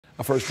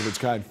A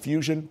first-of-its-kind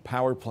fusion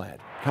power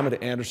plant coming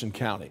to Anderson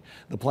County.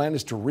 The plan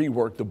is to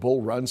rework the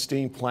Bull Run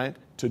steam plant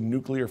to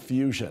nuclear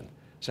fusion.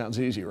 Sounds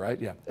easy, right?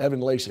 Yeah. Evan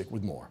Lasik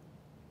with more.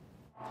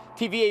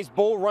 TVA's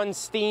Bull Run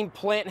steam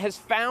plant has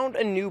found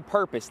a new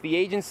purpose. The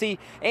agency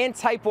and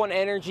Type 1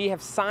 Energy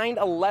have signed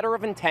a letter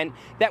of intent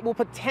that will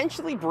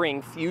potentially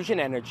bring fusion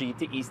energy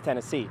to East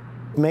Tennessee.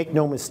 Make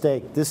no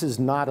mistake, this is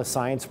not a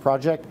science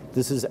project.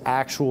 This is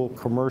actual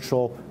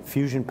commercial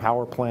fusion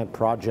power plant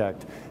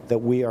project that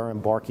we are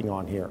embarking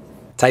on here.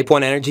 Type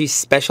 1 Energy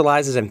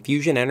specializes in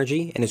fusion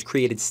energy and has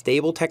created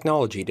stable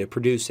technology to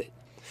produce it.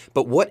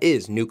 But what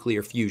is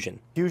nuclear fusion?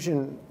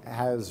 Fusion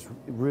has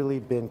really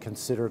been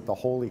considered the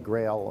holy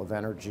grail of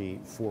energy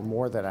for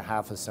more than a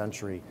half a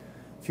century.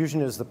 Fusion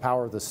is the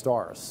power of the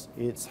stars.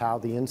 It's how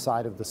the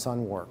inside of the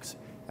sun works.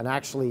 And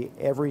actually,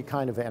 every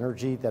kind of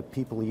energy that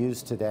people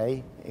use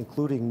today,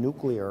 including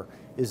nuclear,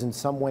 is in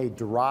some way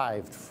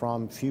derived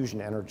from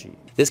fusion energy.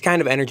 This kind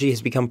of energy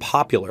has become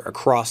popular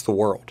across the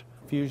world.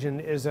 Fusion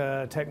is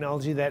a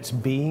technology that's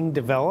being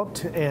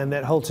developed and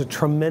that holds a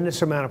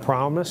tremendous amount of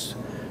promise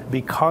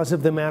because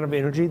of the amount of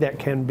energy that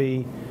can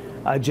be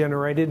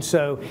generated.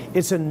 So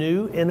it's a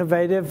new,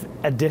 innovative,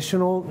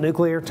 additional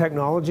nuclear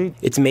technology.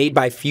 It's made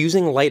by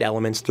fusing light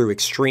elements through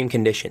extreme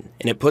condition,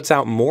 and it puts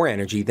out more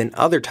energy than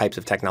other types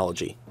of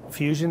technology.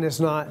 Fusion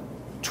is not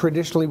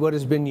traditionally what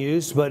has been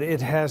used, but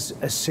it has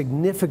a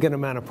significant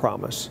amount of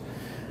promise.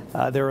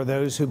 There are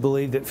those who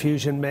believe that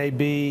fusion may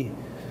be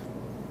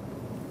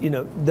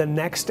the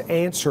next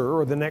answer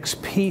or the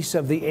next piece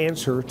of the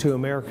answer to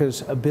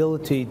America's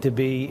ability to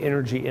be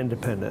energy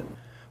independent.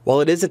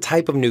 While it is a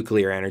type of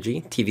nuclear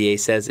energy, TVA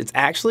says it's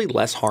actually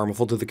less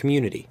harmful to the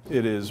community.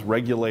 It is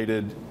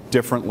regulated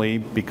differently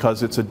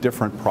because it's a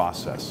different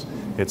process.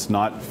 It's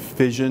not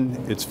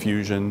fission, it's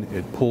fusion.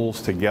 It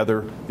pulls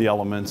together the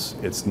elements.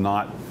 It's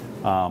not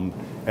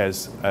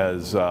as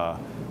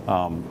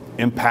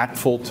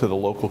impactful to the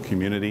local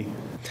community.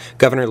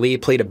 Governor Lee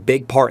played a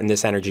big part in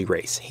this energy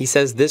race. He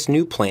says this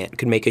new plant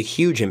could make a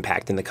huge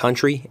impact in the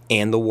country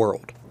and the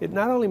world. It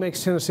not only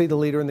makes Tennessee the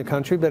leader in the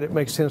country, but it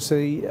makes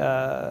Tennessee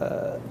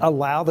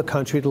allow the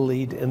country to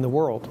lead in the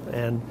world.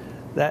 And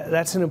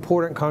that's an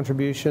important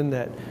contribution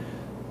that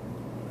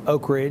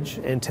Oak Ridge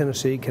and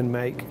Tennessee can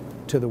make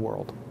to the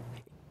world.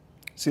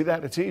 See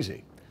that? It's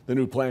easy. The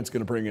new plant's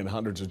going to bring in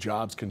hundreds of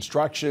jobs.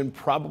 Construction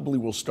probably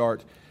will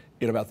start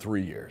in about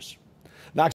 3 years.